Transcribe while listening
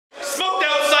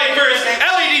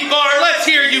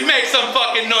some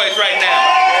fucking noise right now.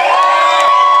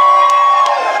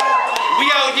 We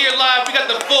out here live. We got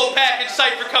the full Package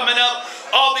Cypher coming up.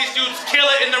 All these dudes kill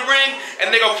it in the ring,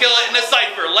 and they go kill it in the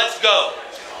Cypher. Let's go.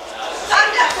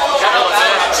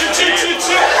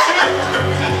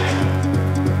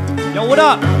 Yo, what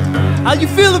up? How you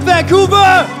feeling,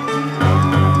 Vancouver?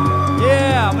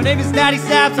 Yeah, my name is Natty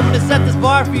Snaps. I'm gonna set this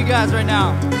bar for you guys right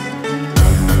now.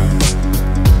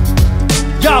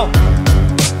 Yo!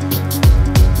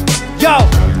 Yo!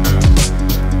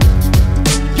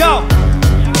 Yo!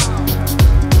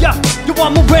 Yo! Yo,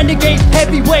 I'm a renegade,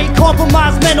 heavyweight,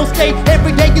 compromised mental state.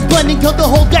 Every day is blending till the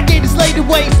whole decade is laid to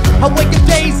waste. I wake up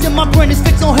days and my brain is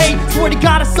fixed on hate. Swear to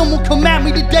God, if someone come at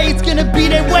me today, it's gonna be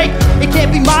their way. It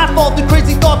can't be my fault, the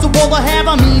crazy thoughts are all I have.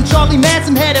 I mean, Charlie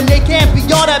Manson had them, they can't be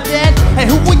all that bad. And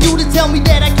who are you to tell me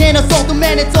that I can't assault a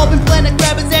man? It's all been planned to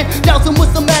grab his hand, douse him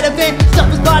with some Ativan, stuff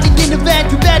his body in the van.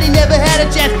 Too bad he never had a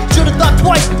chance. Should've thought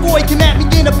twice before he came at me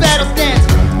in a battle stance.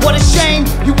 What a shame,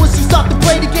 you wish you stopped to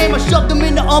play the game. I shoved him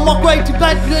in the unmarked grave to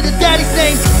bed to the daddy's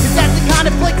name. Is that the kind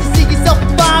of place to see yourself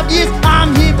in 5 years?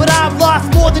 I'm here, but I've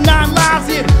lost more than 9 lives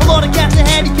here. A lot of cats are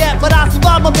handicapped, but I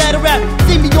survived my better rap.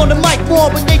 See me on the mic more,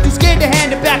 but they too scared to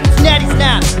hand it back. It's Natty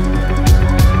Snaps.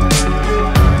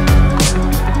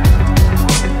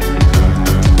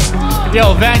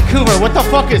 Yo, Vancouver, what the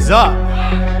fuck is up?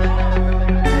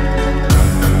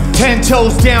 10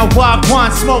 toes down,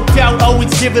 wagwan, smoked out, always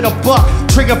give it a buck.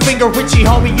 Trigger finger Richie,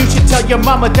 homie, you should tell your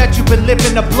mama that you been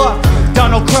living the bluff.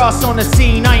 Donald Cross on the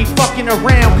scene, I ain't fucking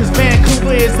around, cause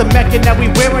Vancouver is the mecca that we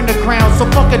wearing the crown. So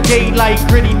fuck a daylight,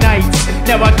 gritty nights.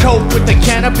 Now I cope with the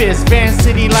cannabis, Van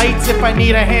City lights. If I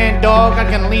need a hand, dog, I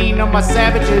can lean on my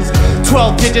savages.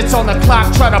 12 digits on the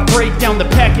clock, try to break down the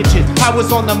packages. I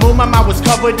was on the moon, my mind was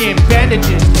covered in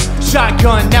bandages.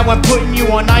 Shotgun, now I'm putting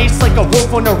you on ice like a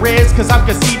wolf on the Riz, cause I'm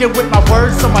conceited with my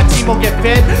words so my team will get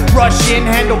fed. Rush in,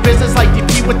 handle business like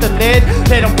DP with the lid.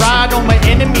 Let them ride on my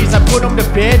enemies, I put them to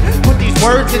bed. Put these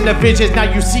words in the visions, now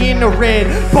you see in the red.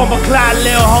 Bomber cloud,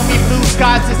 little homie, blue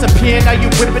skies disappear, now you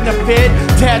whipping the bed.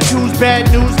 Tattoos,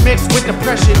 bad news mixed with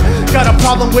depression. Got a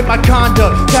problem with my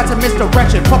conduct, that's a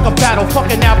misdirection. Fuck a battle, fuck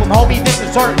an album, homie, this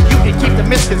is art. You can keep the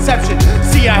misconception.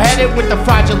 See, I had it with the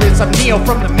fraudulence, I'm Neo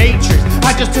from the Matrix.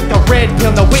 I just took the red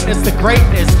pill to witness the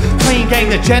greatness. Clean gang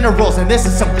the generals, and this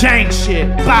is some gang shit.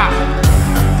 Bow.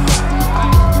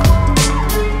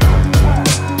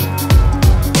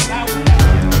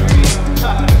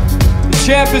 The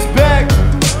champ is back.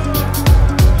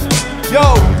 Yo,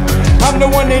 I'm the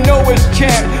one they know as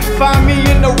champ. Find me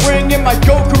in the ring in my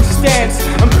Goku stance.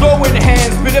 I'm throwing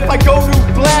hands, but if I go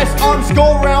to blast, arms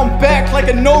go around back like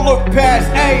a no-look pass.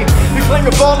 Ayy, you playing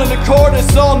a ball in the court,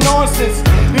 it's all nonsense.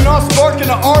 You're not sparking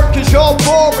the art cause y'all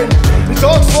boring. It's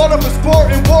all slaughter for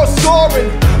sport and war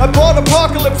scoring. I bought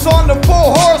Apocalypse on the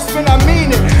 4 horsemen, I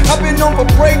mean it. I've been known for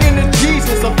praying to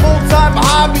Jesus, a full-time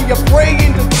hobby of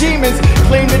praying to demons.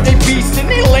 Claim that they beastin',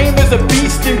 they lame as a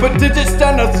beastin', but they're just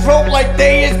down the throat like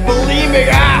they is bulimic.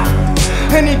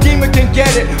 Any demon can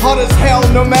get it, hot as hell,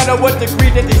 no matter what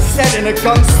degree that they set in a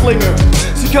gunslinger.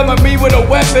 So come at me with a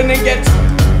weapon and get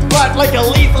shot like a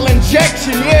lethal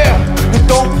injection, yeah. And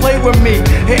don't play with me,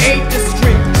 it ain't the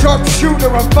street.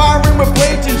 Sharpshooter, I'm firing with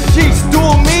blades and sheets.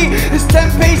 Duel me is 10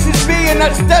 paces B and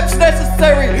that step's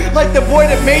necessary. Like the boy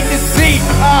that made this beat.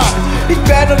 He's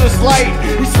bad on his light.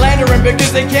 He's slandering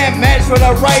because they can't match what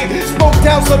I write. Smoke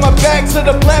down on my back, so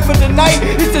the plan for tonight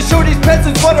is to show these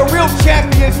peasants what a real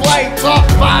champion's like. Top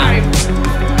 5.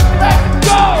 Let's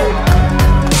go!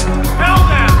 Tell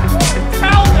them!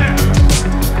 Tell them!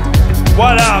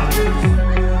 What up?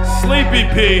 Sleepy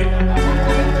P.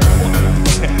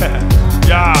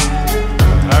 Yeah.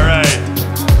 Alright.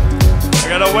 I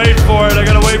gotta wait for it. I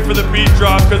gotta wait for the beat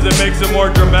drop because it makes it more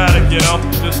dramatic, you know?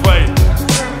 Just wait.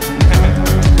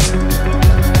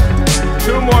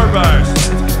 2 more bars.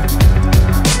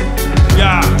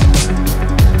 Yeah.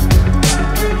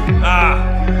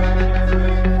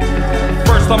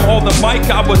 First I'm holding mic,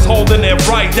 I was holding it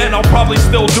right. Then I'll probably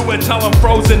still do it till I'm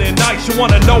frozen in ice. You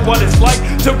wanna know what it's like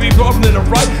to be rolling in the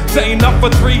right? Staying up for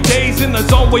 3 days in the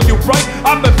zone where you write.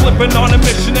 I've been flipping on a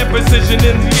mission and precision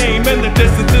in the aim. And the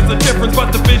distance is a difference,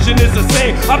 but the vision is the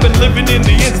same. I've been living in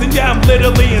the instant, yeah, I'm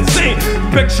literally insane.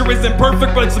 Picture isn't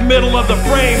perfect, but it's the middle of the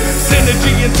frame.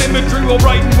 Synergy and symmetry, we're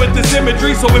writing with this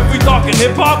imagery. So if we talking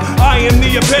hip-hop, I am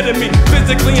the epitome.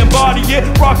 Physically embody it,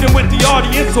 rocking with the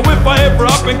audience. So if I ever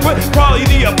up and quit, probably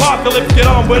the apocalypse. Get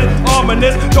on with it,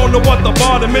 ominous. Don't know what the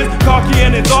bottom is. Cocky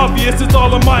and it's obvious, it's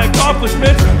all of my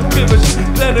accomplishments. Don't give a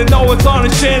shit, let it know it's on a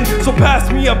shin. So pass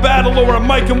me a battle or a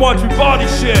mic and watch me body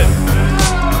shit.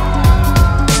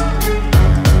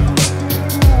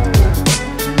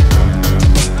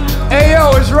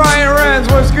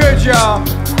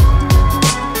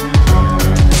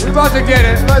 about to get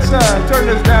it. Let's turn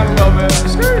this down a little bit.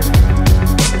 Skirt.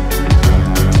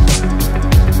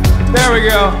 There we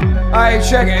go. Alright,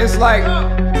 check it. It's like,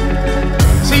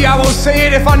 see, I won't say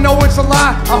it if I know it's a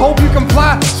lie. I hope you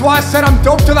comply. So I said I'm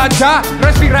dope till I die.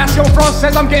 Respiration France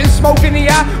says I'm getting smoke in the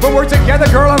eye. When we're together,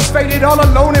 girl, I'm faded, all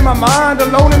alone in my mind,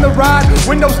 alone in the ride.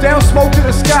 Windows down, smoke to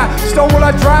the sky. Stone will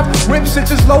I drive, whip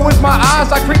sits as low as my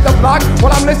eyes. I creep the block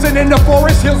while I'm listening to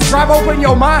Forest Hills Drive. Open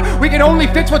your mind, we can only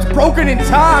fix what's broken in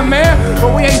time, man.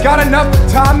 But we ain't got enough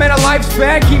time and a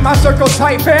lifespan. Keep my circle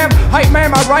tight, fam. Hype man,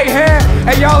 my right hand.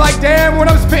 And y'all like, damn, when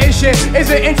I'm spitting shit,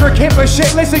 is it intricate? But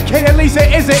shit, listen, kid, at least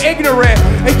it isn't ignorant.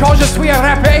 It calls you sweet and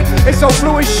rapé, it's so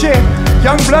fluid shit.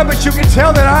 Young blood, but you can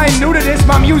tell that I ain't new to this.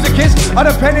 My music is a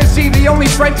dependency, the only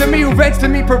friend to me who vents to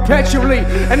me perpetually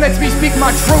and lets me speak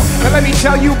my truth. And let me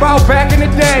tell you about back in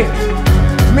the day.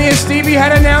 Me and Stevie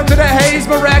heading out to the haze,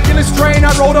 miraculous train.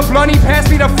 I rolled a blunt, he passed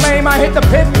me the flame. I hit the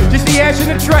pit, just the ash in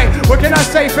the tray. What can I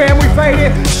say, fam? We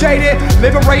faded, shaded,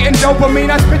 liberating dopamine.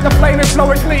 I spit the flame and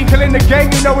flow it clean, killing the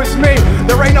gang, you know it's me.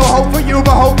 There ain't no hope for you,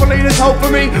 but hopefully there's hope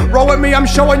for me. Roll with me, I'm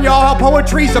showing y'all how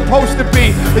poetry's supposed to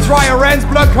be. It's Ryan Renz,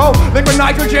 blood coat, liquid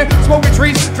nitrogen, smoking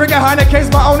trees, drinking Heineken's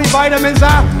my only vitamins.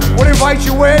 I would invite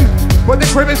you in. When the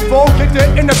crib is full, get the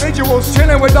individuals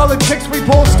chilling with all the chicks we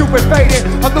pull, stupid faded,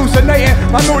 hallucinating,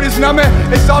 my mood is numbing.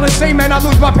 It's all the same, man, I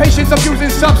lose my patience, I'm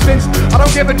using substance, I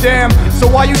don't give a damn. So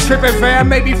why you tripping, fam?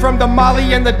 Maybe from the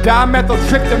Molly and the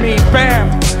dimethyltryptamine,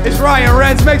 bam. It's Ryan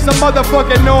Renz, make some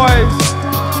motherfucking noise.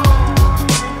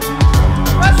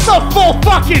 That's the full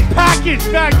fucking package,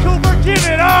 Vancouver, give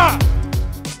it up!